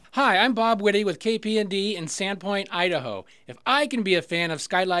Hi, I'm Bob Whitty with KPND in Sandpoint, Idaho. If I can be a fan of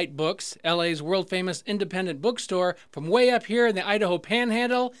Skylight Books, LA's world-famous independent bookstore, from way up here in the Idaho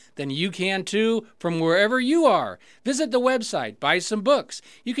Panhandle, then you can too, from wherever you are. Visit the website, buy some books.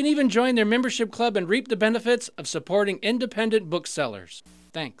 You can even join their membership club and reap the benefits of supporting independent booksellers.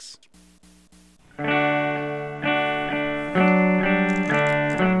 Thanks.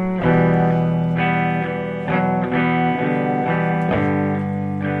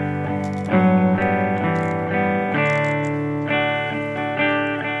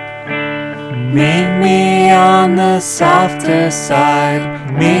 Meet me on the softer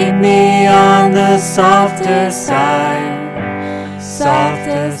side. Meet me on the softer side.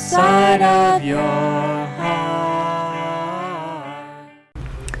 Softer side of your heart.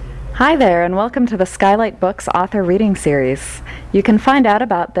 Hi there, and welcome to the Skylight Books Author Reading Series. You can find out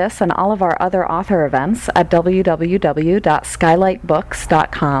about this and all of our other author events at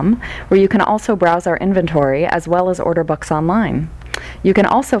www.skylightbooks.com, where you can also browse our inventory as well as order books online. You can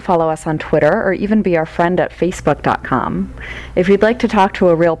also follow us on Twitter or even be our friend at facebook.com. If you'd like to talk to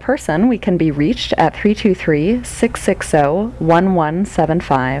a real person, we can be reached at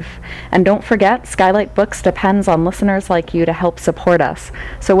 323-660-1175. And don't forget, Skylight Books depends on listeners like you to help support us.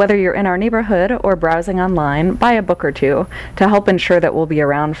 So whether you're in our neighborhood or browsing online, buy a book or two to help ensure that we'll be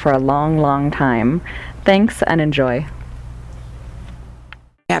around for a long, long time. Thanks and enjoy.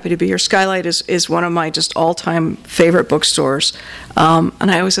 Happy to be here. Skylight is one of my just all-time favorite bookstores. And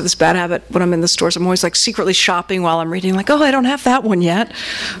I always have this bad habit when I'm in the stores. I'm always like secretly shopping while I'm reading, like, oh, I don't have that one yet.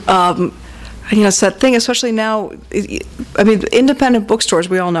 It's that thing, especially now. I mean, independent bookstores,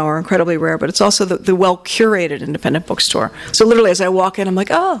 we all know, are incredibly rare, but it's also the well-curated independent bookstore. So literally, as I walk in, I'm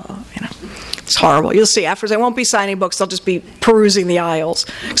like, oh, it's horrible. You'll see afterwards. I won't be signing books. I'll just be perusing the aisles.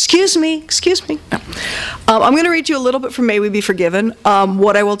 Excuse me. No. I'm going to read you a little bit from May We Be Forgiven.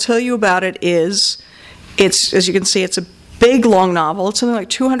 What I will tell you about it is, as you can see, it's a big, long novel. It's something like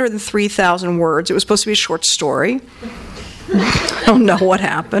 203,000 words. It was supposed to be a short story. I don't know what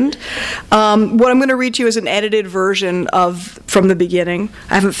happened. What I'm going to read to you is an edited version from the beginning.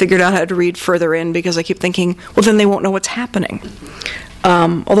 I haven't figured out how to read further in because I keep thinking, well, then they won't know what's happening.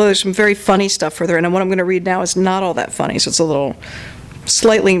 Although there's some very funny stuff further in, and what I'm going to read now is not all that funny, so it's a little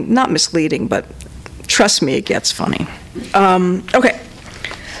slightly, not misleading, but trust me, it gets funny. Okay.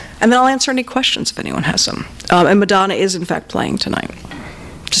 And then I'll answer any questions if anyone has some. And Madonna is, in fact, playing tonight,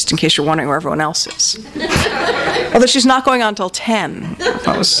 just in case you're wondering where everyone else is. Although she's not going on until 10.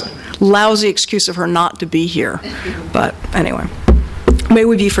 That was a lousy excuse of her not to be here. But anyway. May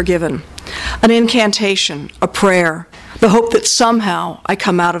we be forgiven. An incantation, a prayer, the hope that somehow I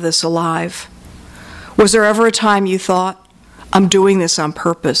come out of this alive. Was there ever a time you thought, I'm doing this on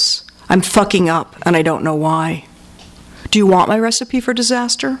purpose, I'm fucking up, and I don't know why? Do you want my recipe for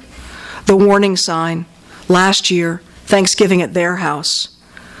disaster? The warning sign, last year, Thanksgiving at their house.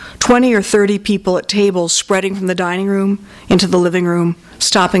 20 or 30 people at tables spreading from the dining room into the living room,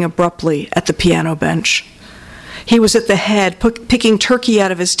 stopping abruptly at the piano bench. He was at the head, picking turkey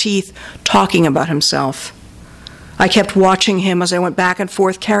out of his teeth, talking about himself. I kept watching him as I went back and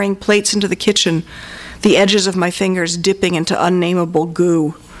forth, carrying plates into the kitchen, the edges of my fingers dipping into unnameable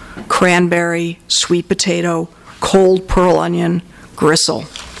goo, cranberry, sweet potato, cold pearl onion, gristle.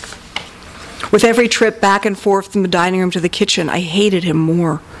 With every trip back and forth from the dining room to the kitchen, I hated him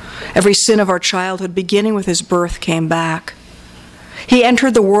more. Every sin of our childhood, beginning with his birth, came back. He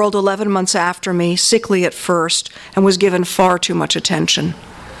entered the world 11 months after me, sickly at first, and was given far too much attention.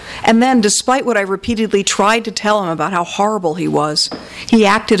 And then, despite what I repeatedly tried to tell him about how horrible he was, he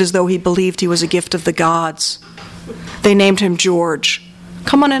acted as though he believed he was a gift of the gods. They named him George.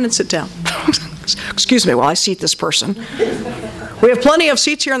 Come on in and sit down. Excuse me while I seat this person. We have plenty of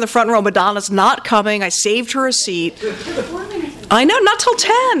seats here in the front row. Madonna's not coming. I saved her a seat. I know, not till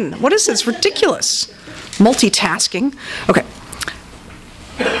 10. What is this? Ridiculous. Multitasking. Okay.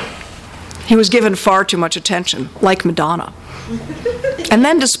 He was given far too much attention, like Madonna. And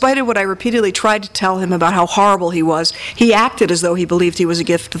then, despite what I repeatedly tried to tell him about how horrible he was, he acted as though he believed he was a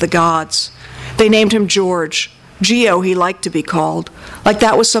gift of the gods. They named him George. Geo, he liked to be called. Like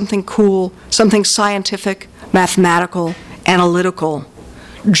that was something cool, something scientific, mathematical, analytical.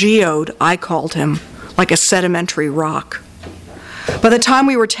 Geode, I called him, like a sedimentary rock. By the time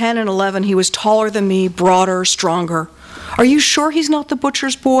we were 10 and 11, he was taller than me, broader, stronger. Are you sure he's not the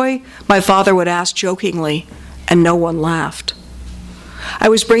butcher's boy? My father would ask jokingly, and no one laughed. I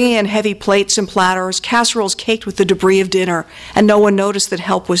was bringing in heavy plates and platters, casseroles caked with the debris of dinner, and no one noticed that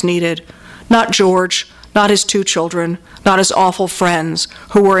help was needed. Not George, not his 2 children, not his awful friends,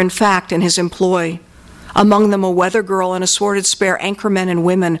 who were in fact in his employ. among them a weather girl and assorted spare anchormen and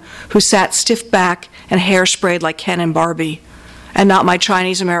women who sat stiff back and hair sprayed like Ken and Barbie. And not my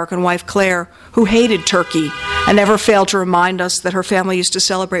Chinese-American wife, Claire, who hated turkey and never failed to remind us that her family used to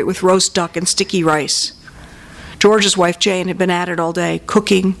celebrate with roast duck and sticky rice. George's wife, Jane, had been at it all day,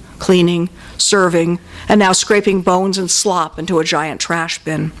 cooking, cleaning, serving, and now scraping bones and slop into a giant trash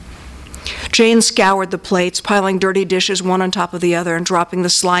bin. Jane scoured the plates, piling dirty dishes one on top of the other and dropping the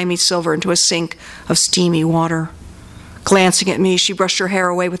slimy silver into a sink of steamy water. Glancing at me, she brushed her hair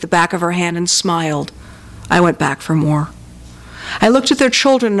away with the back of her hand and smiled. I went back for more. I looked at their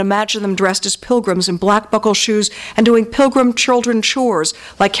children and imagined them dressed as pilgrims in black buckle shoes and doing pilgrim children chores,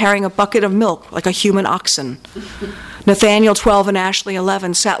 like carrying a bucket of milk like a human oxen. Nathaniel, 12, and Ashley,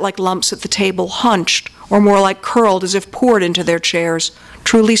 11, sat like lumps at the table, hunched, or more like curled as if poured into their chairs,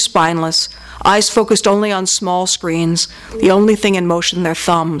 truly spineless, eyes focused only on small screens, the only thing in motion their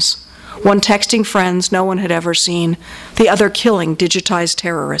thumbs. One texting friends no one had ever seen, the other killing digitized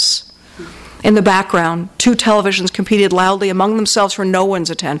terrorists. In the background, two televisions competed loudly among themselves for no one's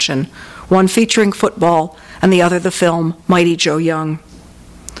attention, one featuring football and the other the film Mighty Joe Young.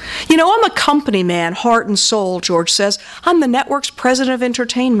 You know, I'm a company man, heart and soul, George says. I'm the network's president of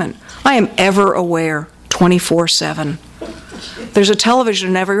entertainment. I am ever aware, 24/7. There's a television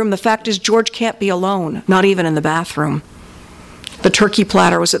in every room. The fact is, George can't be alone, not even in the bathroom. The turkey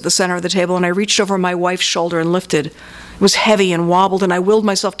platter was at the center of the table, and I reached over my wife's shoulder and lifted. It was heavy and wobbled, and I willed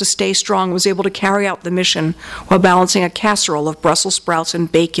myself to stay strong and was able to carry out the mission while balancing a casserole of Brussels sprouts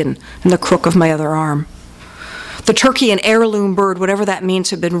and bacon in the crook of my other arm. The turkey, an heirloom bird, whatever that means,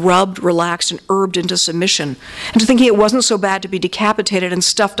 had been rubbed, relaxed, and herbed into submission, into thinking it wasn't so bad to be decapitated and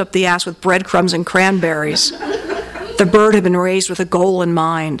stuffed up the ass with breadcrumbs and cranberries. The bird had been raised with a goal in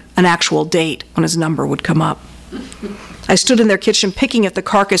mind, an actual date when his number would come up. I stood in their kitchen picking at the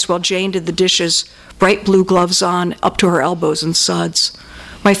carcass while Jane did the dishes, bright blue gloves on, up to her elbows in suds.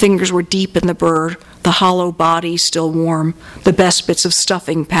 My fingers were deep in the bird, the hollow body still warm, the best bits of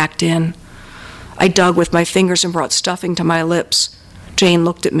stuffing packed in. I dug with my fingers and brought stuffing to my lips. Jane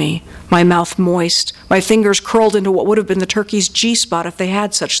looked at me, my mouth moist, my fingers curled into what would have been the turkey's G-spot if they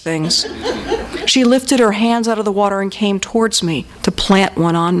had such things. She lifted her hands out of the water and came towards me to plant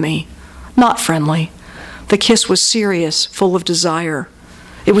one on me. Not friendly. The kiss was serious, full of desire.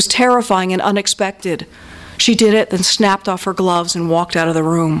 It was terrifying and unexpected. She did it, then snapped off her gloves and walked out of the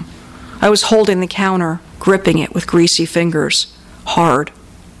room. I was holding the counter, gripping it with greasy fingers, hard.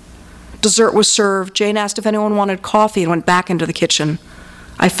 Dessert was served. Jane asked if anyone wanted coffee and went back into the kitchen.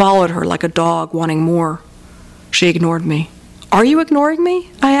 I followed her like a dog, wanting more. She ignored me. "Are you ignoring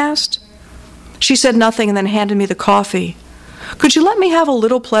me?" I asked. She said nothing and then handed me the coffee. "Could you let me have a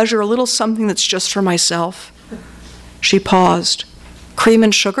little pleasure, a little something that's just for myself?" She paused. "Cream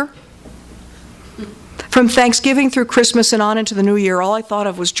and sugar?" From Thanksgiving through Christmas and on into the New Year, all I thought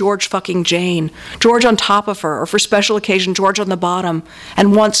of was George fucking Jane. George on top of her, or for special occasion, George on the bottom.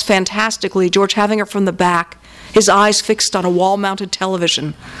 And once, fantastically, George having her from the back, his eyes fixed on a wall-mounted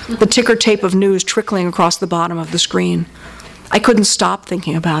television, the ticker tape of news trickling across the bottom of the screen. I couldn't stop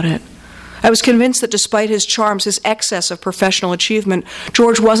thinking about it. I was convinced that despite his charms, his excess of professional achievement,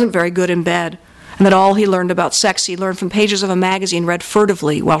 George wasn't very good in bed, and that all he learned about sex he learned from pages of a magazine read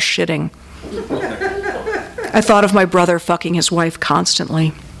furtively while shitting. I thought of my brother fucking his wife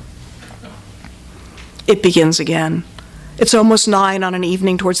constantly. It begins again. It's almost 9 on an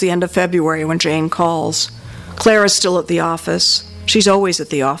evening towards the end of February when Jane calls. Claire is still at the office. She's always at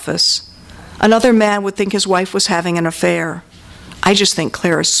the office. Another man would think his wife was having an affair. I just think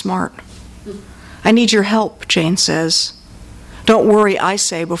Claire is smart. "I need your help," Jane says. "Don't worry," I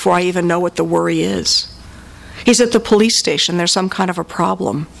say before I even know what the worry is. "He's at the police station. There's some kind of a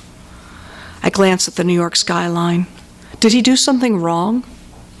problem." I glance at the New York skyline. "Did he do something wrong?"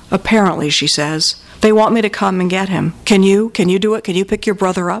 "Apparently," she says. "They want me to come and get him. Can you do it? Can you pick your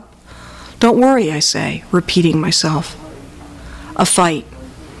brother up?" "Don't worry," I say, repeating myself. A fight.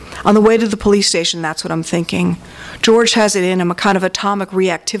 On the way to the police station, that's what I'm thinking. George has it in him, a kind of atomic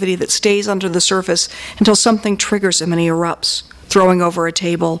reactivity that stays under the surface until something triggers him and he erupts, throwing over a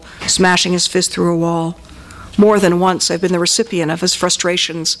table, smashing his fist through a wall. More than once, I've been the recipient of his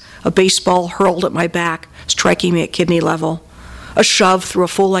frustrations, a baseball hurled at my back, striking me at kidney level. A shove through a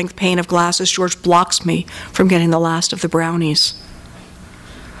full-length pane of glass as George blocks me from getting the last of the brownies.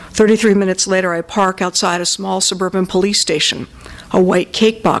 33 minutes later, I park outside a small suburban police station, a white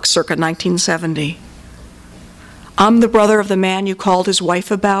cake box circa 1970. "I'm the brother of the man you called his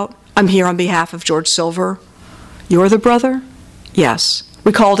wife about. I'm here on behalf of George Silver." "You're the brother?" "Yes.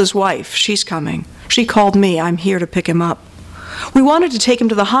 We called his wife. She's coming. She called me. I'm here to pick him up." We wanted to take him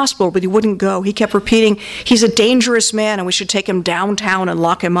to the hospital, but he wouldn't go. He kept repeating, he's a dangerous man and we should take him downtown and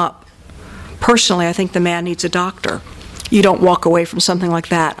lock him up. Personally, I think the man needs a doctor. You don't walk away from something like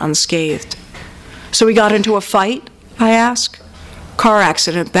that unscathed. So he got into a fight, I ask. Car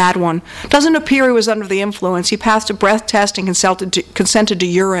accident, bad one. Doesn't appear he was under the influence. He passed a breath test and consented to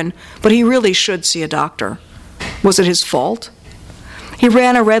urine, but he really should see a doctor. Was it his fault? He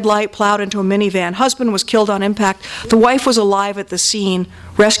ran a red light, plowed into a minivan. Husband was killed on impact. The wife was alive at the scene.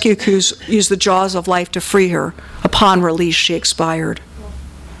 Rescue crews used the jaws of life to free her. Upon release, she expired.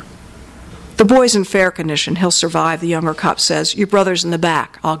 The boy's in fair condition. He'll survive, the younger cop says. Your brother's in the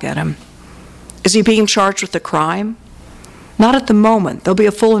back. I'll get him. Is he being charged with the crime? Not at the moment. There'll be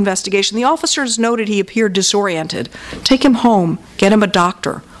a full investigation. The officers noted he appeared disoriented. Take him home. Get him a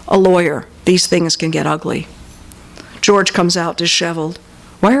doctor, a lawyer. These things can get ugly. George comes out disheveled.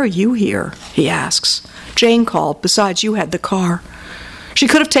 Why are you here? He asks. Jane called. Besides, you had the car. She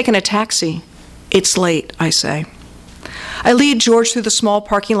could have taken a taxi. It's late, I say. I lead George through the small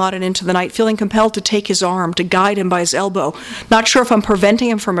parking lot and into the night, feeling compelled to take his arm, to guide him by his elbow, not sure if I'm preventing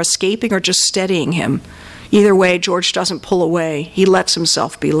him from escaping or just steadying him. Either way, George doesn't pull away. He lets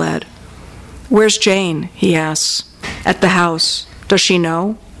himself be led. Where's Jane? He asks. At the house. Does she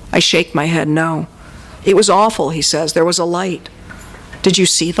know? I shake my head, no. It was awful, he says. There was a light. Did you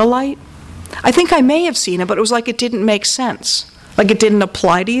see the light? I think I may have seen it, but it was like it didn't make sense. Like it didn't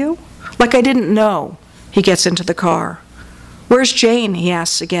apply to you? Like I didn't know. He gets into the car. Where's Jane? He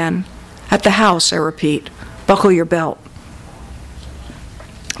asks again. At the house, I repeat. Buckle your belt.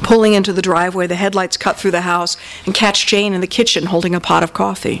 Pulling into the driveway, the headlights cut through the house and catch Jane in the kitchen holding a pot of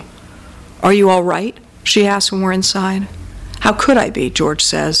coffee. Are you all right? She asks when we're inside. How could I be? George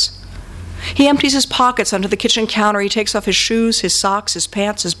says. He empties his pockets under the kitchen counter. He takes off his shoes, his socks, his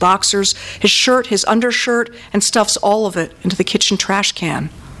pants, his boxers, his shirt, his undershirt, and stuffs all of it into the kitchen trash can.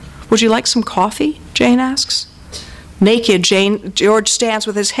 Would you like some coffee? Jane asks. Naked, George stands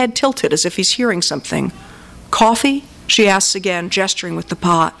with his head tilted as if he's hearing something. Coffee? She asks again, gesturing with the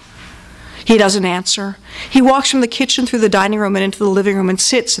pot. He doesn't answer. He walks from the kitchen through the dining room and into the living room and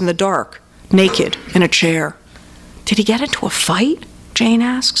sits in the dark, naked, in a chair. Did he get into a fight? Jane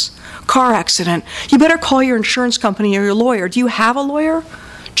asks. Car accident. You better call your insurance company or your lawyer. Do you have a lawyer?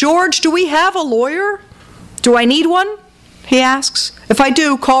 George, do we have a lawyer? Do I need one? He asks. If I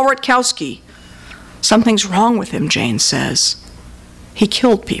do, call Rutkowski. Something's wrong with him, Jane says. He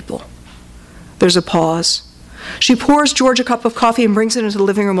killed people. There's a pause. She pours George a cup of coffee and brings it into the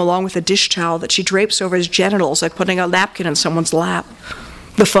living room along with a dish towel that she drapes over his genitals like putting a napkin in someone's lap.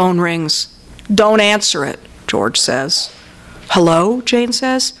 The phone rings. Don't answer it, George says. Hello, Jane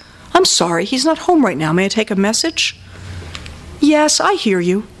says. I'm sorry, he's not home right now. May I take a message? Yes, I hear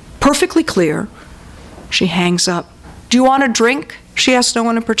you. Perfectly clear. She hangs up. Do you want a drink? She asks no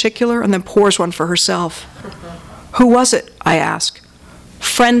one in particular and then pours one for herself. Who was it? I ask.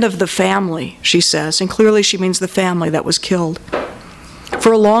 Friend of the family, she says, and clearly she means the family that was killed.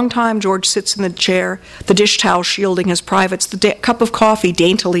 For a long time, George sits in the chair, the dish towel shielding his privates, the cup of coffee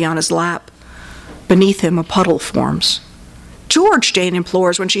daintily on his lap. Beneath him, a puddle forms. George, Jane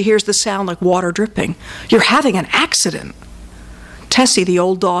implores when she hears the sound like water dripping. You're having an accident. Tessie, the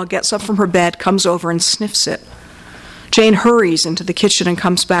old dog, gets up from her bed, comes over and sniffs it. Jane hurries into the kitchen and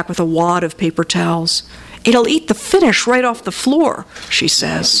comes back with a wad of paper towels. It'll eat the finish right off the floor, she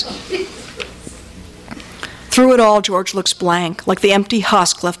says. Through it all, George looks blank, like the empty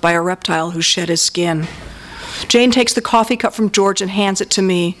husk left by a reptile who shed his skin. Jane takes the coffee cup from George and hands it to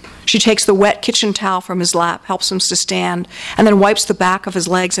me. She takes the wet kitchen towel from his lap, helps him to stand, and then wipes the back of his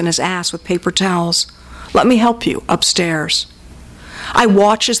legs and his ass with paper towels. Let me help you, upstairs. I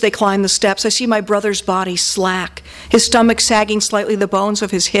watch as they climb the steps. I see my brother's body slack, his stomach sagging slightly, the bones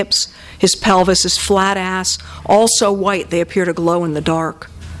of his hips, his pelvis, his flat ass, all so white they appear to glow in the dark.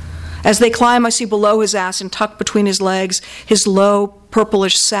 As they climb, I see below his ass and tucked between his legs, his low,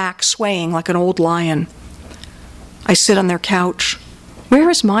 purplish sack swaying like an old lion. I sit on their couch. Where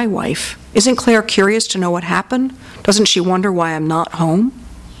is my wife? Isn't Claire curious to know what happened? Doesn't she wonder why I'm not home?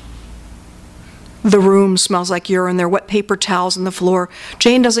 The room smells like urine. There are wet paper towels on the floor.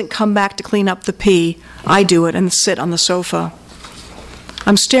 Jane doesn't come back to clean up the pee. I do it and sit on the sofa.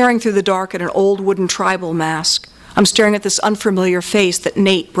 I'm staring through the dark at an old wooden tribal mask. I'm staring at this unfamiliar face that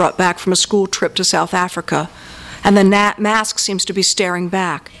Nate brought back from a school trip to South Africa. And the mask seems to be staring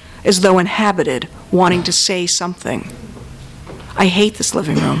back, as though inhabited, wanting to say something. I hate this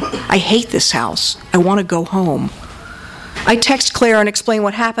living room. I hate this house. I want to go home. I text Claire and explain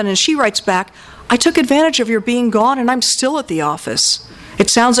what happened, and she writes back, I took advantage of your being gone, and I'm still at the office. It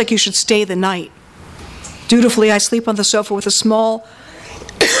sounds like you should stay the night. Dutifully, I sleep on the sofa with a small,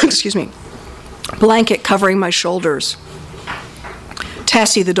 blanket covering my shoulders.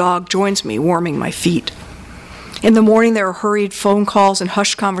 Tessie, the dog, joins me, warming my feet. In the morning, there are hurried phone calls and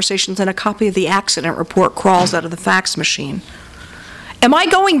hushed conversations, and a copy of the accident report crawls out of the fax machine. Am I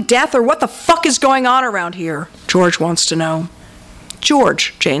going deaf, or what the fuck is going on around here? George wants to know.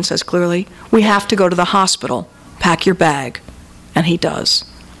 George, Jane says clearly, we have to go to the hospital. Pack your bag. And he does.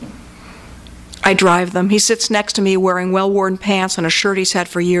 I drive them. He sits next to me wearing well-worn pants and a shirt he's had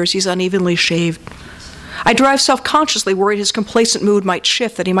for years. He's unevenly shaved. I drive self-consciously, worried his complacent mood might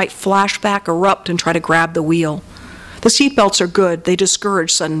shift, that he might flash back, erupt, and try to grab the wheel. The seatbelts are good. They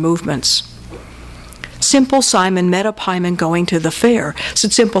discourage sudden movements. Simple Simon met a pieman going to the fair.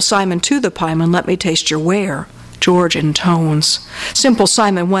 Said Simple Simon to the pieman, let me taste your ware. George intones. Simple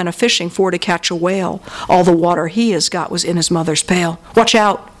Simon went a-fishing for to catch a whale. All the water he has got was in his mother's pail. Watch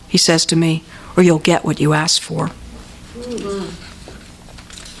out, he says to me, or you'll get what you asked for.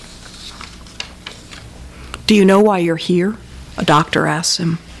 Do you know why you're here? A doctor asks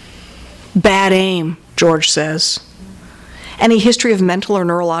him. Bad aim, George says. Any history of mental or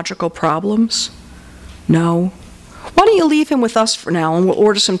neurological problems? No. Why don't you leave him with us for now, and we'll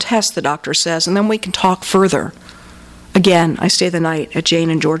order some tests, the doctor says, and then we can talk further. Again, I stay the night at Jane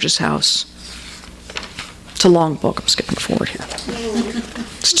and George's house. It's a long book. I'm skipping forward here.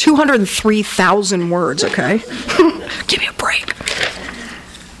 It's 203,000 words, okay? Give me a break.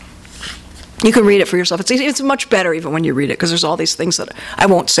 You can read it for yourself. It's much better even when you read it, because there's all these things that I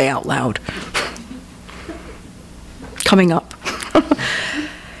won't say out loud. Coming up.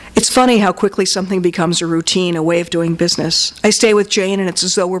 It's funny how quickly something becomes a routine, a way of doing business. I stay with Jane, and it's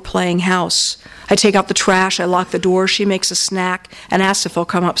as though we're playing house. I take out the trash, I lock the door, she makes a snack, and asks if I'll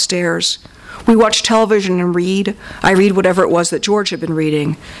come upstairs. We watch television and read. I read whatever it was that George had been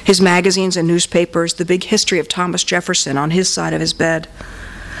reading, his magazines and newspapers, the big history of Thomas Jefferson on his side of his bed.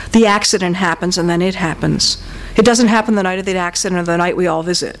 The accident happens, and then it happens. It doesn't happen the night of the accident or the night we all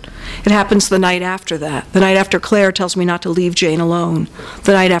visit. It happens the night after that, the night after Claire tells me not to leave Jane alone,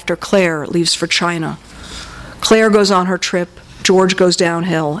 the night after Claire leaves for China. Claire goes on her trip, George goes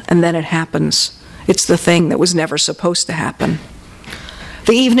downhill, and then it happens. It's the thing that was never supposed to happen.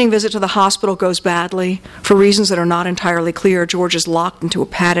 The evening visit to the hospital goes badly. For reasons that are not entirely clear, George is locked into a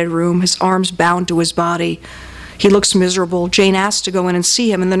padded room, his arms bound to his body. He looks miserable. Jane asks to go in and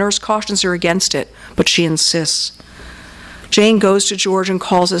see him, and the nurse cautions her against it, but she insists. Jane goes to George and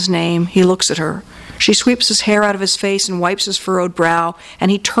calls his name. He looks at her. She sweeps his hair out of his face and wipes his furrowed brow, and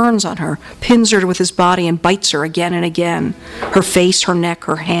he turns on her, pins her with his body, and bites her again and again, her face, her neck,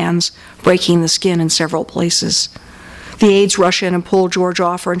 her hands, breaking the skin in several places. The aides rush in and pull George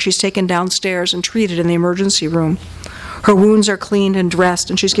off her, and she's taken downstairs and treated in the emergency room. Her wounds are cleaned and dressed,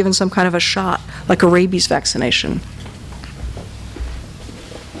 and she's given some kind of a shot, like a rabies vaccination.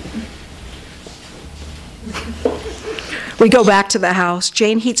 We go back to the house.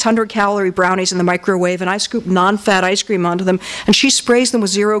 Jane heats 100-calorie brownies in the microwave, and I scoop non-fat ice cream onto them, and she sprays them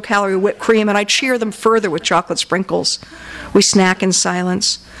with 0-calorie whipped cream, and I cheer them further with chocolate sprinkles. We snack in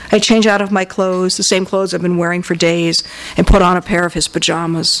silence. I change out of my clothes, the same clothes I've been wearing for days, and put on a pair of his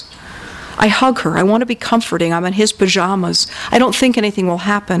pajamas. I hug her. I want to be comforting. I'm in his pajamas. I don't think anything will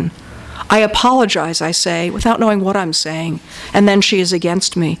happen. I apologize, I say, without knowing what I'm saying. And then she is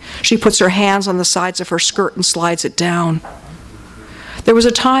against me. She puts her hands on the sides of her skirt and slides it down. There was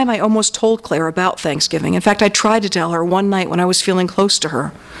a time I almost told Claire about Thanksgiving. In fact, I tried to tell her one night when I was feeling close to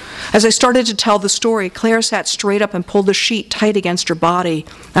her. As I started to tell the story, Claire sat straight up and pulled the sheet tight against her body,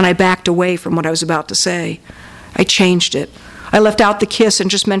 and I backed away from what I was about to say. I changed it. I left out the kiss and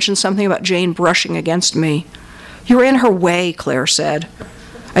just mentioned something about Jane brushing against me. "You're in her way," Claire said.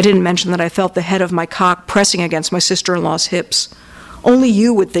 I didn't mention that I felt the head of my cock pressing against my sister-in-law's hips. "Only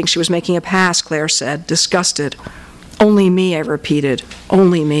you would think she was making a pass," Claire said, disgusted. "Only me," I repeated.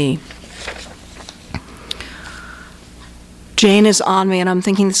 "Only me." Jane is on me, and I'm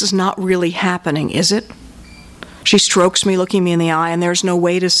thinking, this is not really happening, is it? She strokes me, looking me in the eye, and there's no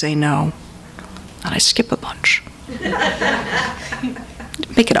way to say no. And I skip a bunch.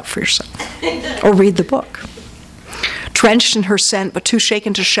 Make it up for yourself. Or read the book. Drenched in her scent, but too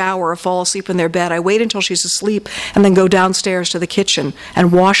shaken to shower or fall asleep in their bed, I wait until she's asleep and then go downstairs to the kitchen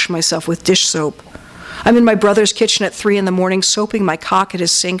and wash myself with dish soap. I'm in my brother's kitchen at 3 a.m, soaping my cock at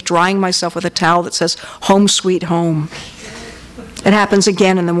his sink, drying myself with a towel that says, "Home Sweet Home." It happens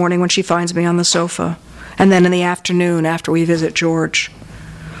again in the morning when she finds me on the sofa, and then in the afternoon after we visit George.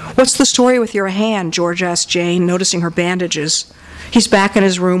 "What's the story with your hand?" George asked Jane, noticing her bandages. He's back in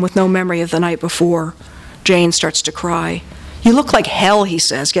his room with no memory of the night before. Jane starts to cry. "You look like hell," he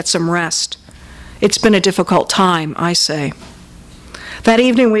says. "Get some rest." It's been a difficult time, I say. That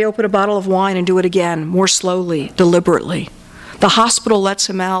evening, we open a bottle of wine and do it again, more slowly, deliberately. The hospital lets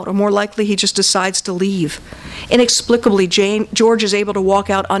him out, or more likely he just decides to leave. Inexplicably, George is able to walk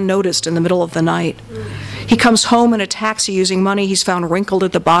out unnoticed in the middle of the night. He comes home in a taxi using money he's found wrinkled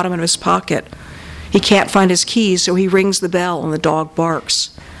at the bottom of his pocket. He can't find his keys, so he rings the bell and the dog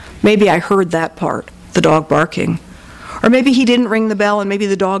barks. Maybe I heard that part, the dog barking. Or maybe he didn't ring the bell and maybe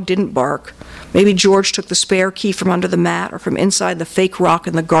the dog didn't bark. Maybe George took the spare key from under the mat or from inside the fake rock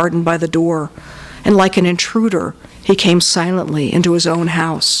in the garden by the door. And like an intruder, he came silently into his own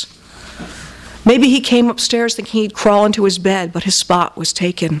house. Maybe he came upstairs thinking he'd crawl into his bed, but his spot was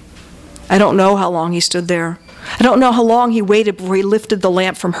taken. I don't know how long he stood there. I don't know how long he waited before he lifted the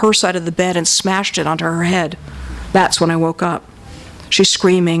lamp from her side of the bed and smashed it onto her head. That's when I woke up. She's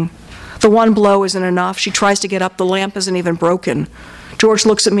screaming. The one blow isn't enough. She tries to get up. The lamp isn't even broken. George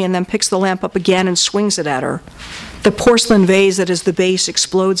looks at me and then picks the lamp up again and swings it at her. The porcelain vase that is the base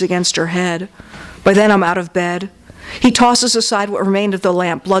explodes against her head. By then I'm out of bed. He tosses aside what remained of the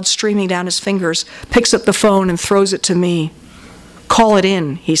lamp, blood streaming down his fingers, picks up the phone and throws it to me. "Call it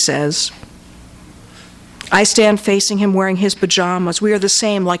in," he says. I stand facing him wearing his pajamas. We are the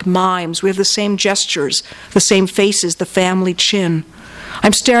same, like mimes. We have the same gestures, the same faces, the family chin.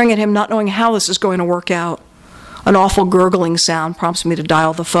 I'm staring at him, not knowing how this is going to work out. An awful gurgling sound prompts me to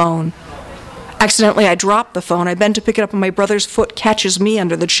dial the phone. Accidentally, I drop the phone. I bend to pick it up, and my brother's foot catches me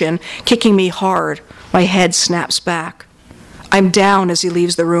under the chin, kicking me hard. My head snaps back. I'm down as he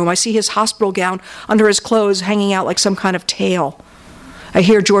leaves the room. I see his hospital gown under his clothes hanging out like some kind of tail. I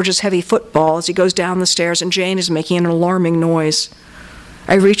hear George's heavy footfall as he goes down the stairs, and Jane is making an alarming noise.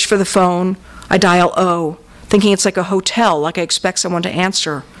 I reach for the phone. I dial O, thinking it's like a hotel, like I expect someone to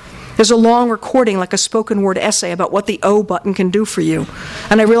answer. There's a long recording, like a spoken word essay about what the O button can do for you,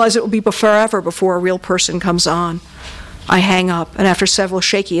 and I realize it will be forever before a real person comes on. I hang up, and after several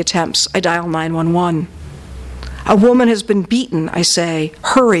shaky attempts, I dial 911. A woman has been beaten, I say.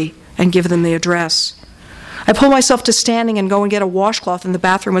 Hurry, and give them the address. I pull myself to standing and go and get a washcloth in the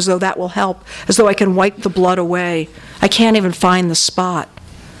bathroom as though that will help, as though I can wipe the blood away. I can't even find the spot.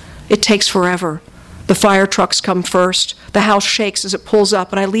 It takes forever. The fire trucks come first. The house shakes as it pulls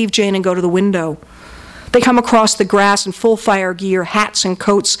up, and I leave Jane and go to the window. They come across the grass in full fire gear, hats and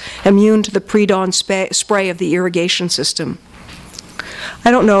coats, immune to the pre-dawn spray of the irrigation system.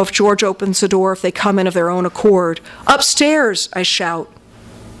 I don't know if George opens the door, if they come in of their own accord. "Upstairs!" I shout.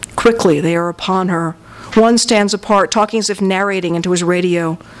 Quickly, they are upon her. One stands apart, talking as if narrating into his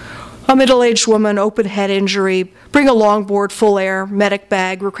radio. "A middle-aged woman, open head injury. Bring a longboard, full air, medic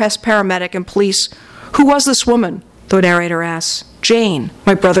bag, request paramedic and police." "Who was this woman?" the narrator asks. "Jane,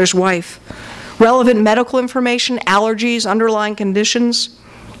 my brother's wife." "Relevant medical information, allergies, underlying conditions?"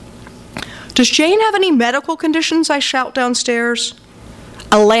 "Does Jane have any medical conditions?" I shout downstairs.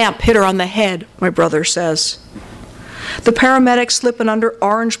 "A lamp hit her on the head," my brother says. The paramedics slip an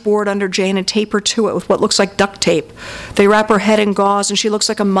orange board under Jane and tape her to it with what looks like duct tape. They wrap her head in gauze, and she looks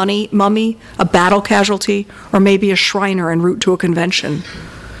like a mummy, a battle casualty, or maybe a Shriner en route to a convention.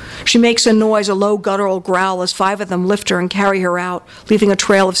 She makes a noise, a low guttural growl, as 5 of them lift her and carry her out, leaving a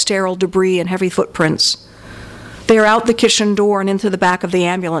trail of sterile debris and heavy footprints. They are out the kitchen door and into the back of the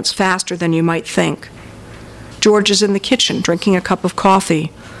ambulance faster than you might think. George is in the kitchen, drinking a cup of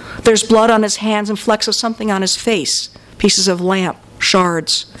coffee. There's blood on his hands and flecks of something on his face, pieces of lamp,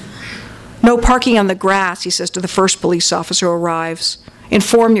 shards. "No parking on the grass," he says to the first police officer who arrives.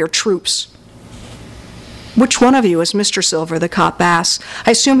 "Inform your troops." "Which one of you is Mr. Silver?" the cop asks.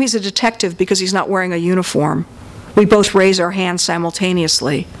 I assume he's a detective because he's not wearing a uniform. We both raise our hands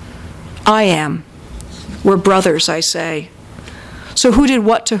simultaneously. "I am." "We're brothers," I say. "So who did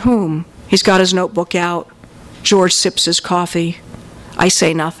what to whom?" He's got his notebook out. George sips his coffee. I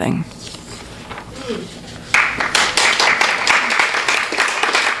say nothing.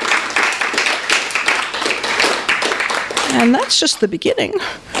 And that's just the beginning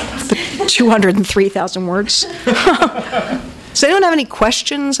of the 203,000 words. Does anyone have any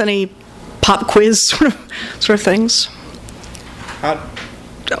questions, any pop quiz sort of things? No,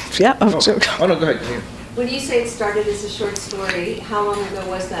 go ahead. When you say it started as a short story, how long ago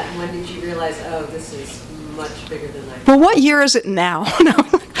was that, and when did you realize, oh, this is much bigger than I thought? Well, what year is it now?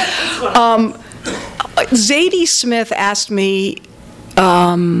 Zadie Smith asked me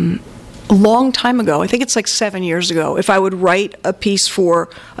a long time ago, I think it's like 7 years ago, if I would write a piece for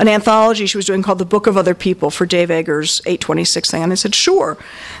an anthology she was doing called The Book of Other People for Dave Eggers' 826 thing. And I said, sure.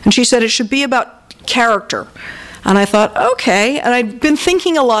 And she said it should be about character. And I thought, okay. And I'd been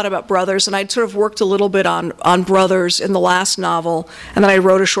thinking a lot about brothers, and I'd sort of worked a little bit on brothers in the last novel. And then I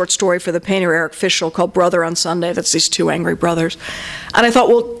wrote a short story for the painter Eric Fischel called Brother on Sunday. That's these two angry brothers. And I thought,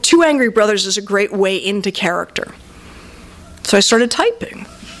 well, two angry brothers is a great way into character. So I started typing.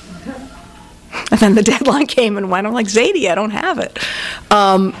 And then the deadline came and went. I'm like, Zadie, I don't have it.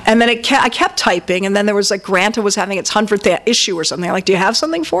 And then I kept typing, and then there was like Granta was having its 100th issue or something. I'm like, do you have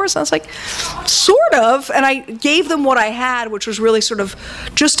something for us? And I was like, sort of. And I gave them what I had, which was really sort of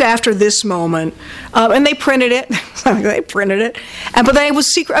just after this moment. And they printed it. They printed it. But then I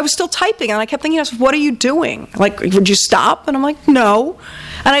was still typing, and I kept thinking, what are you doing? Like, would you stop? And I'm like, no.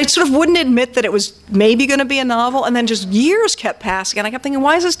 And I sort of wouldn't admit that it was maybe going to be a novel, and then just years kept passing, and I kept thinking,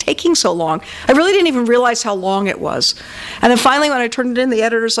 why is this taking so long? I really didn't even realize how long it was. And then finally, when I turned it in, the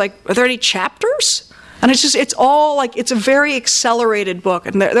editor's like, are there any chapters? And it's all like, it's a very accelerated book,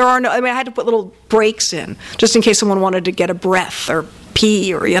 and there are no, I mean, I had to put little breaks in, just in case someone wanted to get a breath, or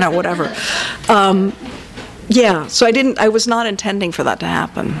pee, or, whatever. Yeah, so I was not intending for that to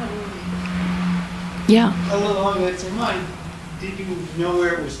happen. Yeah. Along that same line, did you know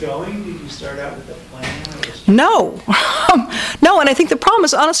where it was going? Did you start out with a plan? No. No, and I think the problem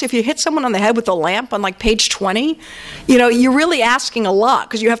is, honestly, if you hit someone on the head with a lamp on like page 20, you're really asking a lot,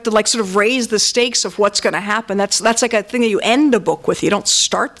 because you have to like sort of raise the stakes of what's going to happen. That's like a thing that you end a book with. You don't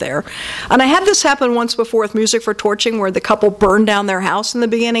start there. And I had this happen once before with Music for Torching, where the couple burned down their house in the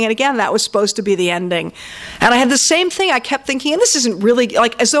beginning, and again, that was supposed to be the ending. And I had the same thing. I kept thinking, and this isn't really,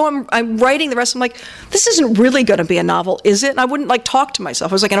 like, as though I'm writing the rest, I'm like, this isn't really going to be a novel, is it? And I wouldn't like talk to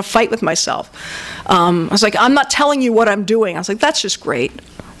myself. I was like in a fight with myself. I was like, I'm not telling you what I'm doing. I was like, that's just great.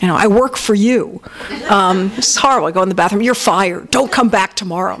 I work for you. It's horrible. I go in the bathroom, you're fired. Don't come back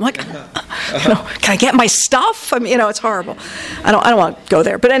tomorrow. I'm like, can I get my stuff? I mean, it's horrible. I don't want to go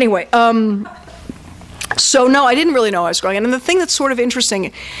there. But anyway, so no, I didn't really know I was going. And the thing that's sort of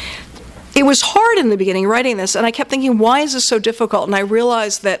interesting, it was hard in the beginning writing this, and I kept thinking, why is this so difficult? And I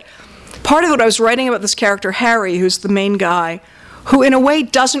realized that part of what I was writing about this character, Harry, who's the main guy, who in a way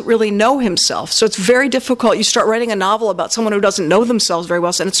doesn't really know himself. So it's very difficult. You start writing a novel about someone who doesn't know themselves very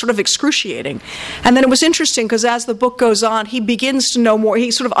well, and it's sort of excruciating. And then it was interesting, because as the book goes on, he begins to know more.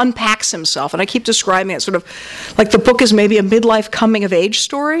 He sort of unpacks himself, and I keep describing it sort of like the book is maybe a midlife coming-of-age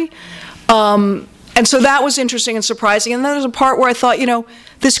story. And so that was interesting and surprising. And then there's a part where I thought,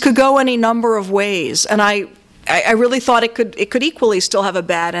 this could go any number of ways. And I really thought it could equally still have a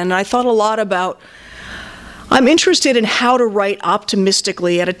bad end. And I thought a lot about, I'm interested in how to write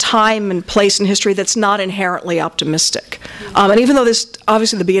optimistically at a time and place in history that's not inherently optimistic. And even though this,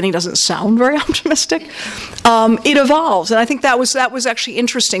 obviously the beginning doesn't sound very optimistic, it evolves. And I think that was actually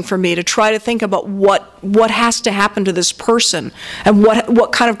interesting for me, to try to think about what has to happen to this person, and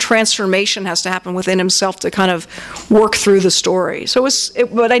what kind of transformation has to happen within himself to kind of work through the story. So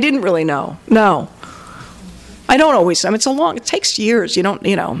but I didn't really know. No. I don't always. I mean, it takes years. You don't,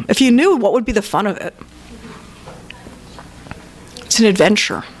 if you knew, what would be the fun of it? It's an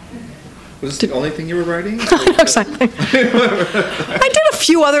adventure. Was this the only thing you were writing? Exactly. I did a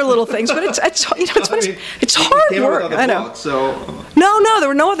few other little things, but it's hard work. I know. Books, so. No, there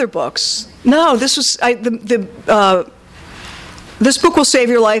were no other books. No, this was this book will save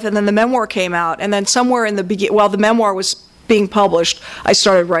your life, and then the memoir came out, and then somewhere in the beginning, while the memoir was being published, I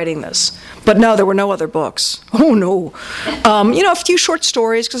started writing this. But no, there were no other books. Oh no, a few short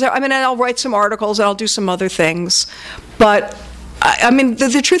stories, because I'll write some articles and I'll do some other things, but. I mean,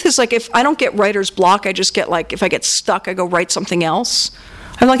 the truth is, like, if I don't get writer's block, I just get, like, if I get stuck, I go write something else.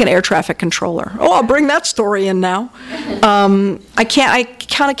 I'm like an air traffic controller. Oh, I'll bring that story in now. I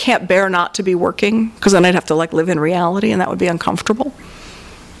kind of can't bear not to be working, because then I'd have to, like, live in reality, and that would be uncomfortable.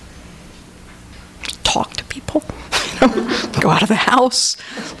 Talk to people, go out of the house.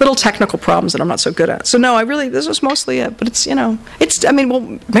 Little technical problems that I'm not so good at. So no, this was mostly it, but it's,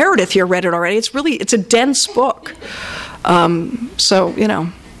 Meredith here read it already. It's a dense book. So,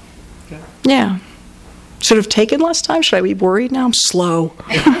 yeah. Should have taken less time? Should I be worried now? I'm slow.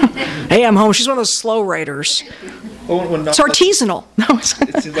 Hey, I'm home. She's one of those slow writers. It's artisanal. No, it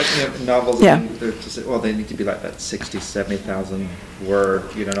seems like novels, yeah. They need to be like that 60, 70,000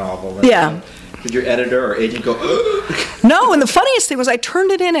 word novel. Yeah. Did your editor or agent go, No, and the funniest thing was I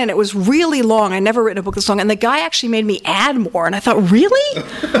turned it in, and it was really long. I'd never written a book this long, and the guy actually made me add more, and I thought, really?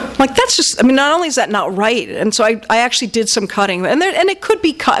 Like, that's just, not only is that not right, and so I actually did some cutting, and it could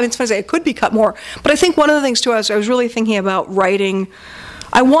be cut, it's funny to say, it could be cut more, but I think one of the things, too, I was really thinking about writing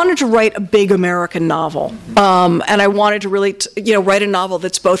I wanted to write a big American novel, and I wanted to really, write a novel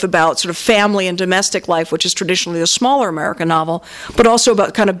that's both about sort of family and domestic life, which is traditionally a smaller American novel, but also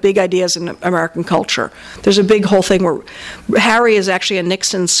about kind of big ideas in American culture. There's a big whole thing where Harry is actually a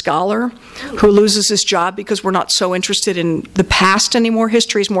Nixon scholar who loses his job because we're not so interested in the past anymore.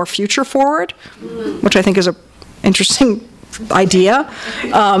 History is more future forward, which I think is a interesting idea.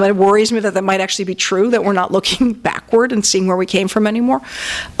 It worries me that might actually be true, that we're not looking backward and seeing where we came from anymore.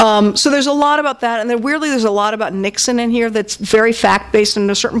 So there's a lot about that, and then weirdly there's a lot about Nixon in here that's very fact-based, and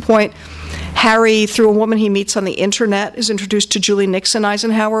at a certain point Harry, through a woman he meets on the internet, is introduced to Julie Nixon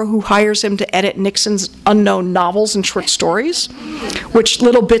Eisenhower, who hires him to edit Nixon's unknown novels and short stories, which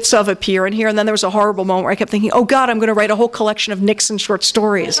little bits of appear in here. And then there was a horrible moment where I kept thinking, oh God, I'm going to write a whole collection of Nixon short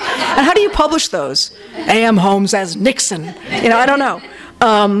stories. And how do you publish those? A.M. Holmes as Nixon. I don't know.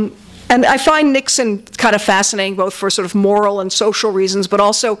 And I find Nixon kind of fascinating, both for sort of moral and social reasons, but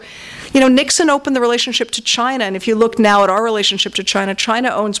also, Nixon opened the relationship to China, and if you look now at our relationship to China, China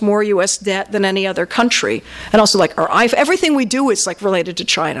owns more U.S. debt than any other country, and also everything we do is related to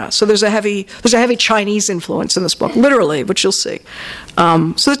China. So there's a heavy Chinese influence in this book, literally, which you'll see.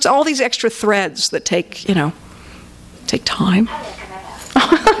 So it's all these extra threads that take time.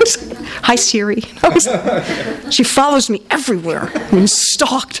 Hi, Siri. She follows me everywhere. I'm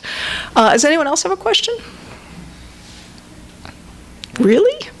stalked. Does anyone else have a question?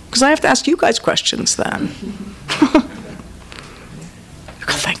 Really? Because I have to ask you guys questions then.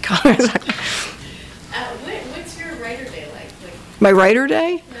 Thank God. What's your writer day like? My writer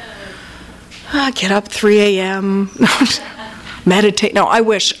day? Get up 3 a.m. Meditate. No, I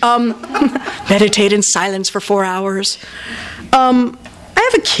wish. Meditate in silence for 4 hours. I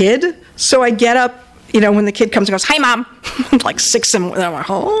have a kid, so I get up, when the kid comes and goes, "Hi, Mom," like 6 in the morning. I'm like,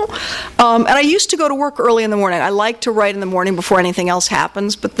 oh. And I used to go to work early in the morning. I like to write in the morning before anything else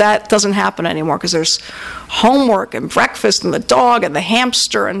happens, but that doesn't happen anymore because there's homework and breakfast and the dog and the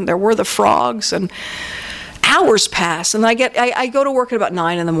hamster and there were the frogs and hours pass. And I go to work at about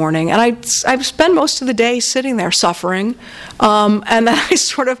 9 in the morning, and I spend most of the day sitting there suffering. And then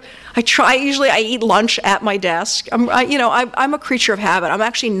I eat lunch at my desk. I'm a creature of habit.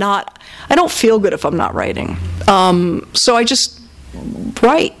 I don't feel good if I'm not writing. So I just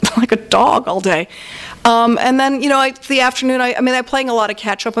write like a dog all day. And then, the afternoon, I'm playing a lot of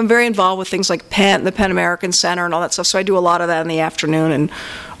catch up. I'm very involved with things like the Penn American Center and all that stuff. So I do a lot of that in the afternoon and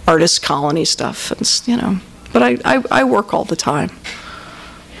artist colony stuff. And, but I work all the time.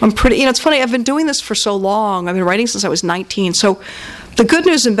 I'm pretty, it's funny, I've been doing this for so long. I've been writing since I was 19. So the good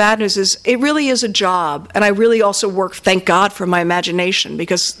news and bad news is it really is a job. And I really also work, thank God, for my imagination.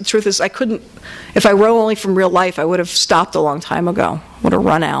 Because the truth is, if I wrote only from real life, I would have stopped a long time ago. Would have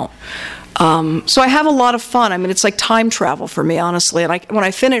run out. So I have a lot of fun. It's like time travel for me, honestly. And when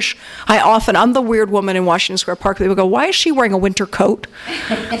I finish, I'm the weird woman in Washington Square Park. People go, "Why is she wearing a winter coat?"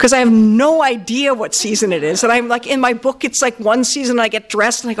 Because I have no idea what season it is. And I'm like, in my book, it's like one season I get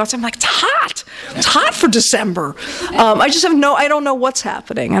dressed and I go outside, I'm like, it's hot. It's hot for December. I don't know what's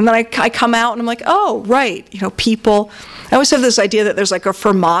happening. And then I come out and I'm like, oh, right. People. I always have this idea that there's like a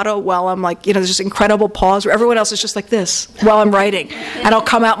fermata while I'm there's this incredible pause where everyone else is just like this while I'm writing. And I'll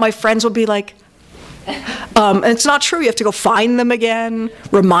come out, my friends will be like, and it's not true. You have to go find them again,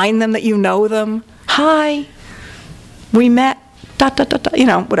 remind them that you know them. Hi, we met,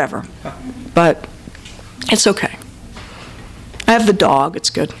 whatever. But it's okay. I have the dog, it's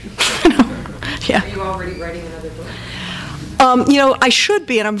good. Yeah. Are you already writing another book? I should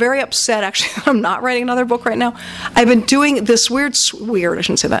be, and I'm very upset, actually, that I'm not writing another book right now. I've been doing this weird, I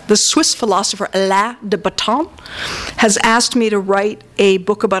shouldn't say that. The Swiss philosopher Alain de Botton has asked me to write a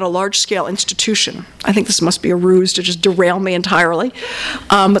book about a large-scale institution. I think this must be a ruse to just derail me entirely.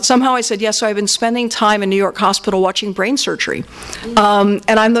 But somehow I said yes, so I've been spending time in New York Hospital watching brain surgery. And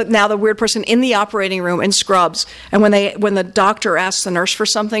I'm now the weird person in the operating room in scrubs, and when the doctor asks the nurse for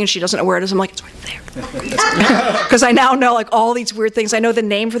something and she doesn't know where it is, I'm like, it's right there. Because I now know all these weird things. I know the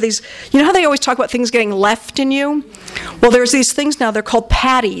name for these. You know how they always talk about things getting left in you? Well, there's these things now. They're called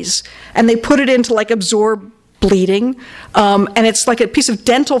patties, and they put it in to absorb bleeding. And it's like a piece of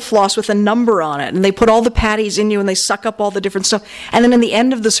dental floss with a number on it. And they put all the patties in you, and they suck up all the different stuff. And then in the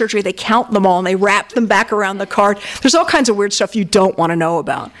end of the surgery, they count them all, and they wrap them back around the card. There's all kinds of weird stuff you don't want to know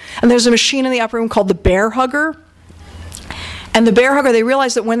about. And there's a machine in the operating room called the Bear Hugger. And the Bear Hugger, they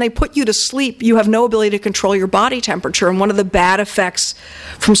realize that when they put you to sleep, you have no ability to control your body temperature. And one of the bad effects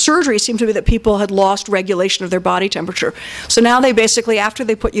from surgery seemed to be that people had lost regulation of their body temperature. So now they basically, after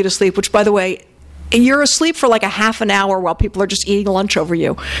they put you to sleep, which, by the way, you're asleep for like a half an hour while people are just eating lunch over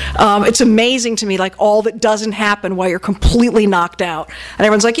you. It's amazing to me, like all that doesn't happen while you're completely knocked out. And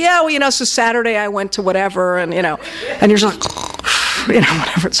everyone's like, yeah, well, so Saturday I went to whatever, and and you're just like,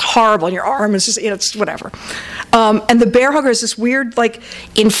 whatever. It's horrible, and your arm is just, it's whatever. And the bear hugger is this weird, like,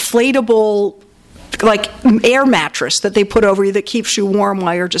 inflatable, like, air mattress that they put over you that keeps you warm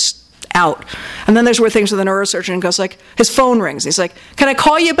while you're just out. And then there's where things with the neurosurgeon goes like, his phone rings. He's like, can I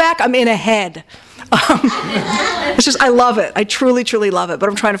call you back? I'm in a head. It's just, I love it. I truly, truly love it. But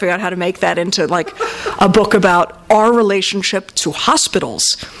I'm trying to figure out how to make that into like a book about our relationship to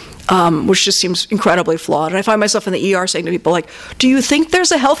hospitals, which just seems incredibly flawed. And I find myself in the ER saying to people like, do you think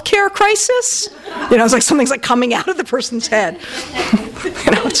there's a healthcare crisis? It's like something's like coming out of the person's head.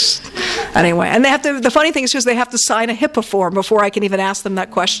 Anyway, and they have to, the funny thing is because they have to sign a HIPAA form before I can even ask them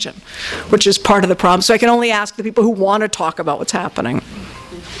that question, which is part of the problem. So I can only ask the people who want to talk about what's happening.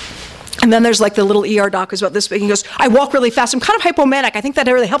 And then there's like the little ER doc who's about this big. He goes, I walk really fast. I'm kind of hypomanic. I think that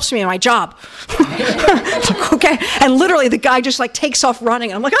really helps me in my job. Like, okay. And literally the guy just like takes off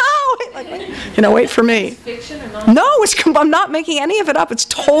running. I'm like, wait for me. Fiction or not? No, I'm not making any of it up. It's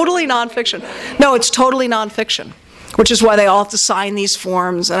totally nonfiction. No, it's totally nonfiction, which is why they all have to sign these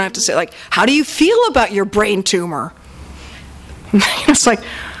forms. And I have to say, like, how do you feel about your brain tumor? It's like,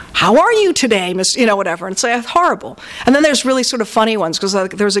 how are you today, Miss, whatever. And say, horrible. And then there's really sort of funny ones, because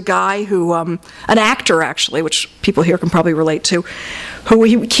there's a guy who, an actor actually, which people here can probably relate to, who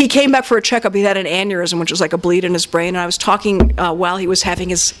he came back for a checkup. He had an aneurysm, which was like a bleed in his brain. And I was talking while he was having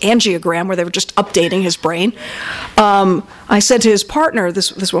his angiogram, where they were just updating his brain. I said to his partner,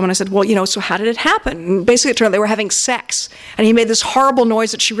 this woman, I said, well, so how did it happen? And basically it turned out they were having sex. And he made this horrible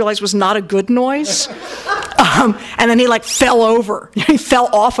noise that she realized was not a good noise. And then he like fell over. He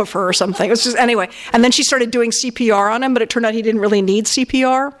fell off of her or something. It was just, anyway. And then she started doing CPR on him, but it turned out he didn't really need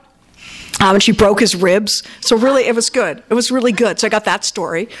CPR. And she broke his ribs. So really, it was good. It was really good. So I got that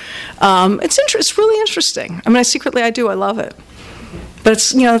story. It's really interesting. I mean, I do. I love it. But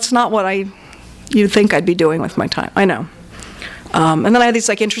it's not what you'd think I'd be doing with my time. I know. And then I had these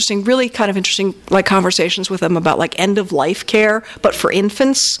really kind of interesting like conversations with them about like end of life care, but for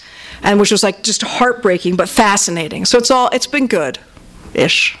infants, and which was like just heartbreaking but fascinating. So it's been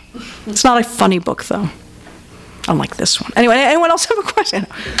good-ish. It's not a funny book though, unlike this one. Anyway, anyone else have a question?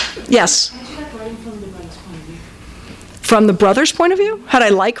 Yes. How'd you like writing from the brother's point of view? From the brother's point of view? How'd I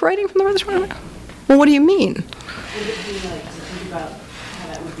like writing from the brother's point of view? Well, what do you mean? Would it be like to think about how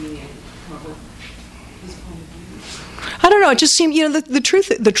that would be and come up with his point of view? I don't know. It just seemed,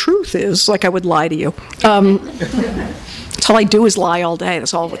 the truth is, like I would lie to you. That's all I do is lie all day.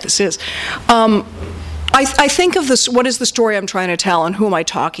 That's all what this is. I think of this, what is the story I'm trying to tell and who am I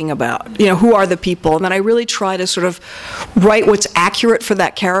talking about? Who are the people? And then I really try to sort of write what's accurate for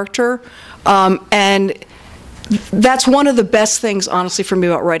that character. And that's one of the best things, honestly, for me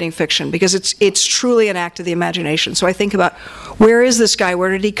about writing fiction, because it's truly an act of the imagination. So I think about, where is this guy? Where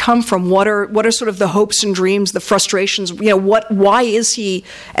did he come from? What are sort of the hopes and dreams, the frustrations? Why is he,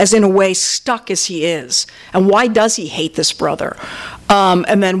 as in a way, stuck as he is? And why does he hate this brother?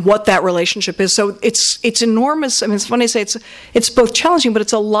 And then what that relationship is. So it's enormous. I mean, it's funny to say it's both challenging, but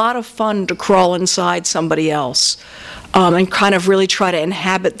it's a lot of fun to crawl inside somebody else. And kind of really try to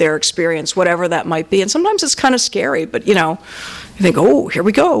inhabit their experience, whatever that might be. And sometimes it's kind of scary, but, you think, oh, here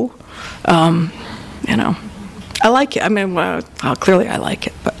we go. I like it. I mean, clearly I like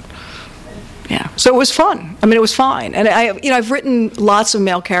it, but, yeah. So it was fun. I mean, it was fine. And I've written lots of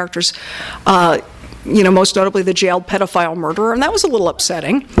male characters, most notably the jailed pedophile murderer, and that was a little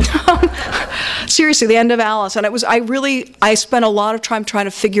upsetting. Seriously, the end of Alice. And I spent a lot of time trying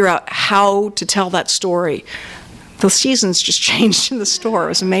to figure out how to tell that story. The seasons just changed in the store. It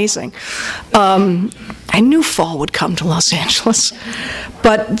was amazing. I knew fall would come to Los Angeles.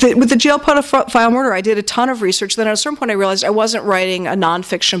 But with the jail pedophile murder, I did a ton of research. Then at a certain point, I realized I wasn't writing a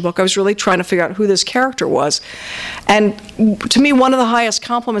nonfiction book. I was really trying to figure out who this character was. And to me, one of the highest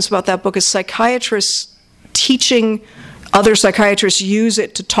compliments about that book is psychiatrists teaching other psychiatrists use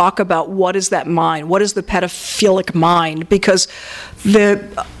it to talk about what is that mind, what is the pedophilic mind, because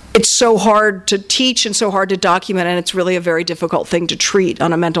it's so hard to teach and so hard to document, and it's really a very difficult thing to treat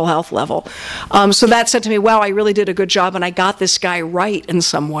on a mental health level. So that said to me, wow, I really did a good job, and I got this guy right in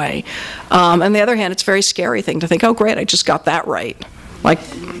some way. On the other hand, it's a very scary thing to think, oh, great, I just got that right. Like,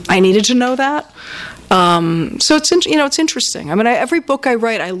 I needed to know that. So it's interesting. I mean, every book I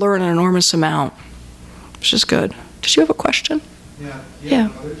write, I learn an enormous amount, which is good. Did you have a question? Yeah.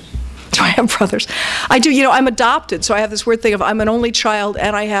 Do I have brothers? I do. I'm adopted, so I have this weird thing of I'm an only child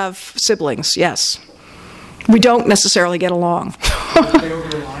and I have siblings, yes. We don't necessarily get along.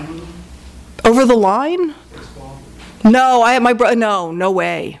 Over the line? No, no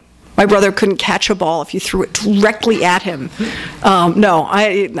way. My brother couldn't catch a ball if you threw it directly at him. No.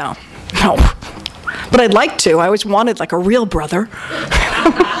 But I'd like to. I always wanted like a real brother.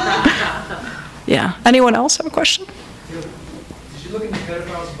 Yeah. Anyone else have a question? Did you look into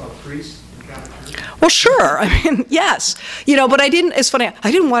pedophiles about priests? Well, sure. I mean, yes. But I didn't, it's funny,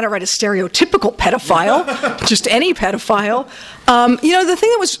 I didn't want to write a stereotypical pedophile, just any pedophile. The thing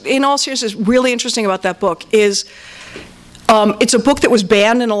that was, in all seriousness, really interesting about that book is it's a book that was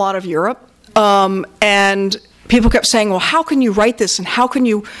banned in a lot of Europe, and people kept saying, well, how can you write this, and how can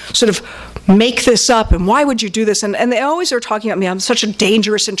you sort of make this up, and why would you do this? And they always are talking about me, I'm such a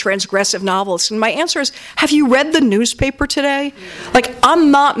dangerous and transgressive novelist. And my answer is, have you read the newspaper today? Like, I'm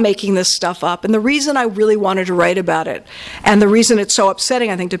not making this stuff up. And the reason I really wanted to write about it, and the reason it's so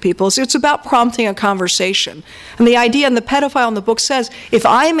upsetting, I think, to people, is it's about prompting a conversation. And the idea, and the pedophile in the book says, if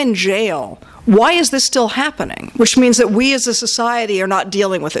I'm in jail, why is this still happening? Which means that we as a society are not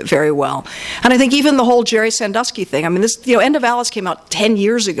dealing with it very well. And I think even the whole Jerry Sandusky thing, I mean, this, End of Alice came out 10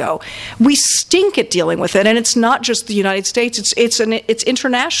 years ago. We stink at dealing with it, and it's not just the United States, it's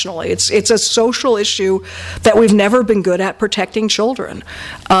internationally. It's a social issue that we've never been good at protecting children.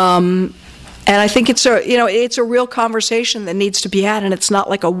 And I think it's a real conversation that needs to be had, and it's not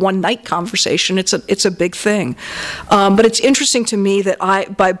like a one-night conversation. It's a big thing. But it's interesting to me that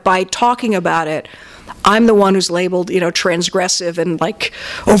by talking about it, I'm the one who's labeled, transgressive and like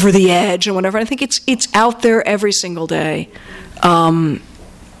over the edge and whatever. I think it's out there every single day.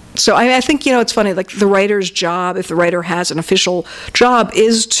 So I think, it's funny, like the writer's job, if the writer has an official job,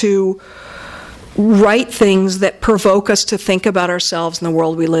 is to write things that provoke us to think about ourselves and the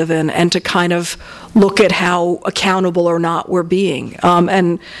world we live in, and to kind of look at how accountable or not we're being.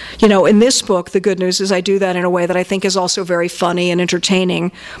 And, in this book, the good news is I do that in a way that I think is also very funny and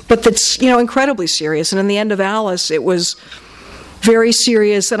entertaining, but that's, incredibly serious. And in the End of Alice, it was very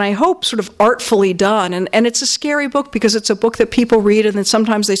serious, and I hope sort of artfully done. And it's a scary book because it's a book that people read, and then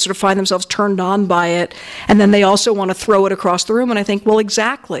sometimes they sort of find themselves turned on by it, and then they also want to throw it across the room. And I think, well,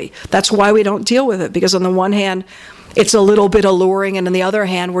 exactly. That's why we don't deal with it, because on the one hand, it's a little bit alluring, and on the other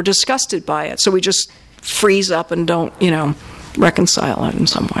hand, we're disgusted by it. So we just freeze up and don't, reconcile it in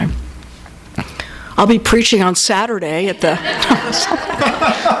some way. I'll be preaching on Saturday at the...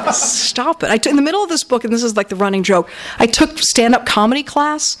 Stop it. In the middle of this book, and this is like the running joke, I took stand-up comedy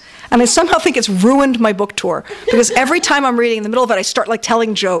class, and I somehow think it's ruined my book tour, because every time I'm reading, in the middle of it, I start like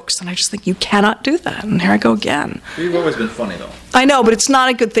telling jokes, and I just think, you cannot do that, and here I go again. You've always been funny, though. I know, but it's not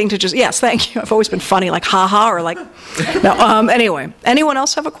a good thing to just... Yes, thank you. I've always been funny, like ha-ha, or like... No, anyway. Anyone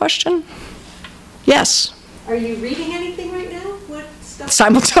else have a question? Yes? Are you reading anything right now? What stuff?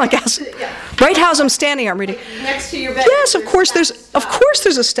 Simultaneously, yeah. Right house I'm standing, I'm reading. Next to your bed. Yes, of course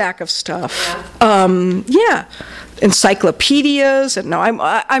there's a stack of stuff. Yeah. Encyclopedias, and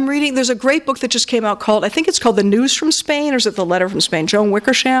I'm reading. There's a great book that just came out called, I think it's called The News from Spain, or is it The Letter from Spain? Joan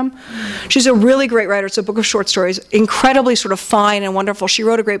Wickersham. She's a really great writer. It's a book of short stories, incredibly sort of fine and wonderful. She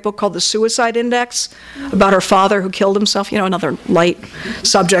wrote a great book called The Suicide Index about her father who killed himself. Another light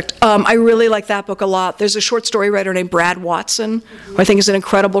subject. I really like that book a lot. There's a short story writer named Brad Watson, who I think is an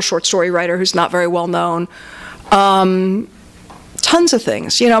incredible short story writer who's not very well known. Tons of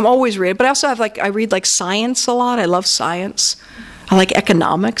things. I'm always reading, but I also have I read science a lot. I love science. I like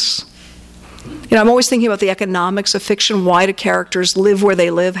economics. I'm always thinking about the economics of fiction. Why do characters live where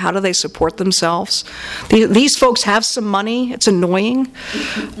they live? How do they support themselves? These folks have some money. It's annoying.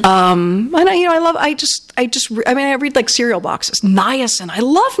 And I read cereal boxes. Niacin. I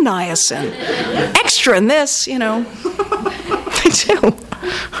love niacin. Extra in this, I do.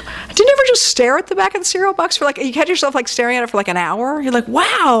 Do you never just stare at the back of the cereal box for you catch yourself staring at it for an hour? You're like,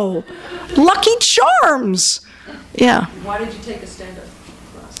 wow, Lucky Charms. Yeah. Why did you take a stand-up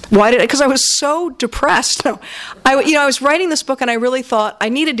class? Because I was so depressed. No, I was writing this book, and I really thought I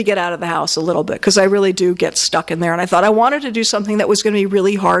needed to get out of the house a little bit, because I really do get stuck in there. And I thought I wanted to do something that was going to be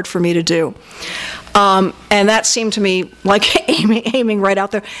really hard for me to do. And that seemed to me like aiming right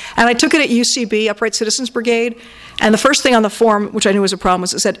out there. And I took it at UCB, Upright Citizens Brigade. And the first thing on the form, which I knew was a problem,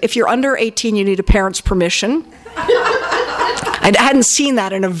 was it said, if you're under 18, you need a parent's permission. I hadn't seen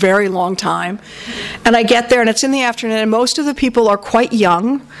that in a very long time. And I get there, and it's in the afternoon, and most of the people are quite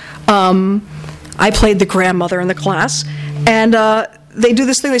young. I played the grandmother in the class. And they do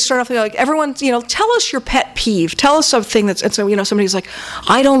this thing. They start off like, everyone, tell us your pet peeve. Tell us something and so, somebody's like,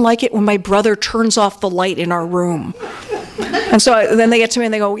 I don't like it when my brother turns off the light in our room. And so then they get to me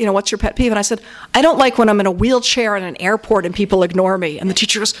and they go, what's your pet peeve? And I said, I don't like when I'm in a wheelchair in an airport and people ignore me. And the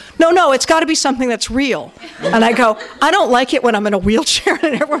teacher goes, no, it's got to be something that's real. And I go, I don't like it when I'm in a wheelchair in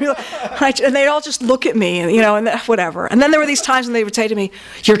an airport. And they'd all just look at me, and whatever. And then there were these times when they would say to me,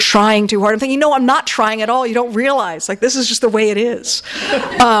 you're trying too hard. I'm thinking, no, I'm not trying at all. You don't realize. Like, this is just the way it is.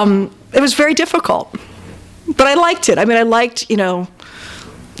 It was very difficult. But I liked it. I mean, I liked,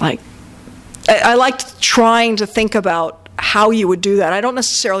 I liked trying to think about how you would do that. I don't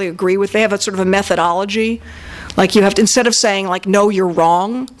necessarily agree with, they have a sort of a methodology. Like, you have to, instead of saying, like, no, you're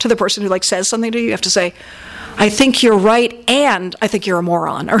wrong to the person who, like, says something to you, you have to say, I think you're right, and I think you're a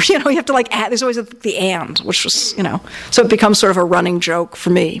moron. Or, you have to, like, add, there's always the and, which was, so it becomes sort of a running joke for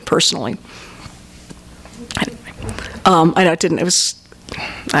me, personally. Anyway, I know it didn't, it was,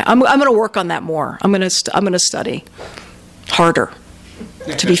 I'm going to work on that more. I'm going to study harder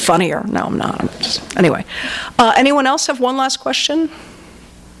to be funnier. No, I'm not. Anyway, anyone else have one last question?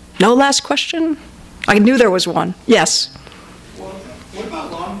 No last question? I knew there was one. Yes. Well, what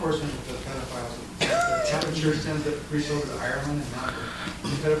about law enforcement with the pedophiles? The Catholic Church sends the priests over to Ireland, and now the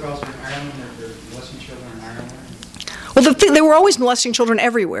pedophiles are in Ireland, they're molesting children in Ireland. Well, they were always molesting children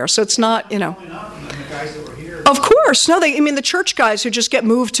everywhere, so it's not, Only not the guys that were here. Of course. No, the church guys who just get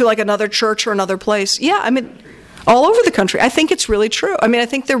moved to, like, another church or another place. Yeah, I mean, all over the country. I think it's really true. I mean, I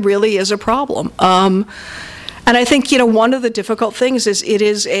think there really is a problem. And I think, one of the difficult things is it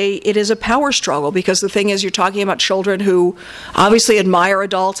is a power struggle, because the thing is, you're talking about children who obviously admire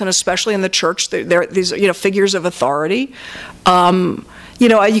adults, and especially in the church, they're these, figures of authority.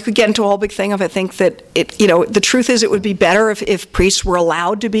 You could get into a whole big thing of, I think that the truth is, it would be better if priests were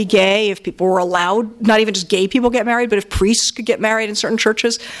allowed to be gay, if people were allowed, not even just gay people get married, but if priests could get married in certain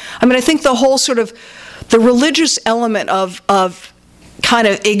churches. I mean, I think the whole sort of, the religious element of kind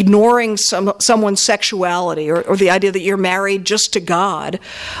of ignoring someone's sexuality or the idea that you're married just to God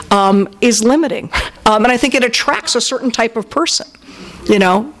is limiting. And I think it attracts a certain type of person, They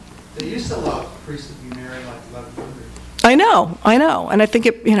used to allow priests to be married like 1100. I know. And I think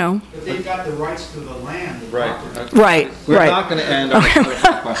it, But they've got the rights to the land. Right. We're not going to end on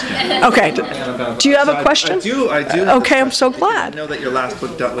a question. Okay. Do you have a question? I do. Okay, I'm so glad. I know that your last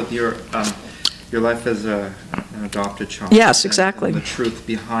book dealt with your life as an adopted child. Yes, exactly. And the truth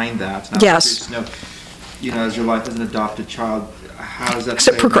behind that. And Yes. I was curious to know, as your life as an adopted child, how does that Is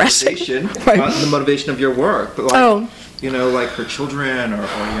it progressing? Right. The motivation of your work, but like for children or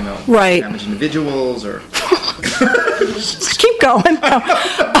Right. damaged individuals or. Keep going.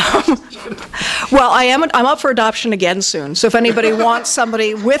 Well, I'm up for adoption again soon. So if anybody wants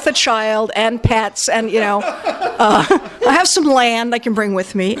somebody with a child and pets, and I have some land I can bring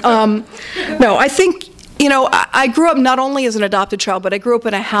with me. No, I think. I grew up not only as an adopted child, but I grew up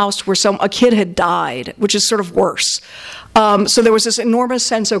in a house where a kid had died, which is sort of worse. So there was this enormous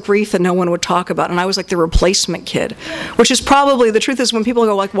sense of grief that no one would talk about, and I was like the replacement kid, which is probably, the truth is, when people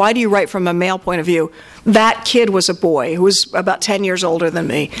go like, why do you write from a male point of view? That kid was a boy who was about 10 years older than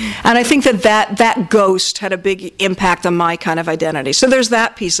me. And I think that ghost had a big impact on my kind of identity. So there's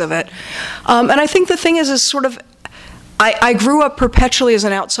that piece of it. And I think the thing is sort of, I grew up perpetually as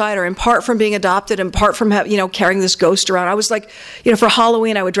an outsider, in part from being adopted, in part from carrying this ghost around. I was like, for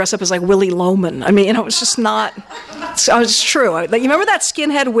Halloween, I would dress up as like Willie Loman. I mean, it was just not. So it's true. Like, you remember that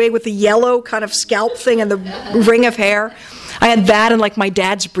skinhead wig with the yellow kind of scalp thing and the ring of hair? I had that in like my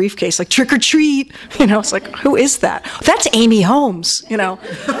dad's briefcase, like trick or treat. It's like, who is that? That's Amy Holmes.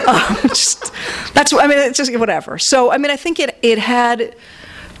 It's just whatever. So I mean, I think it had,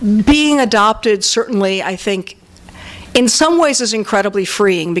 being adopted certainly, I think, in some ways is incredibly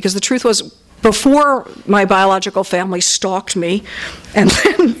freeing, because the truth was, before my biological family stalked me and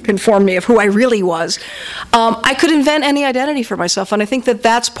informed me of who I really was, I could invent any identity for myself. And I think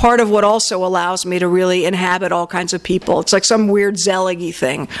that's part of what also allows me to really inhabit all kinds of people. It's like some weird Zelig-y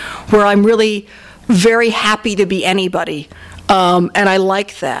thing where I'm really very happy to be anybody. And I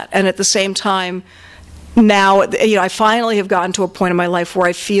like that. And at the same time, now, I finally have gotten to a point in my life where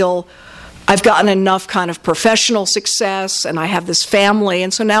I feel I've gotten enough kind of professional success, and I have this family,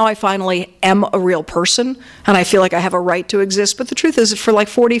 and so now I finally am a real person, and I feel like I have a right to exist. But the truth is, for like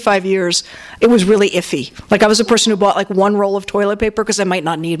 45 years, it was really iffy. Like, I was a person who bought like one roll of toilet paper because I might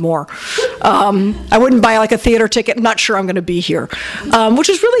not need more. I wouldn't buy like a theater ticket, not sure I'm going to be here, which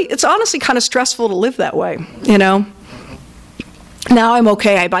is really, it's honestly kind of stressful to live that way, Now I'm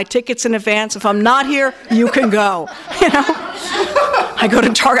okay. I buy tickets in advance. If I'm not here, you can go. I go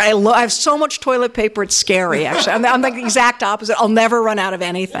to Target. I have so much toilet paper, it's scary, actually. I'm like the exact opposite. I'll never run out of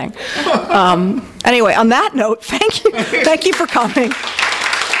anything. Anyway, on that note, thank you. Thank you for coming.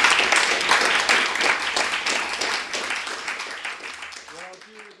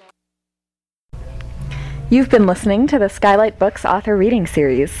 You've been listening to the Skylight Books author reading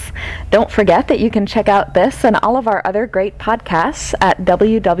series. Don't forget that you can check out this and all of our other great podcasts at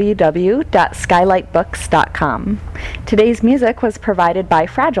www.skylightbooks.com. Today's music was provided by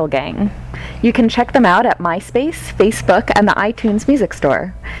Fragile Gang. You can check them out at MySpace, Facebook, and the iTunes Music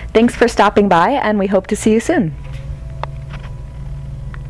Store. Thanks for stopping by, and we hope to see you soon.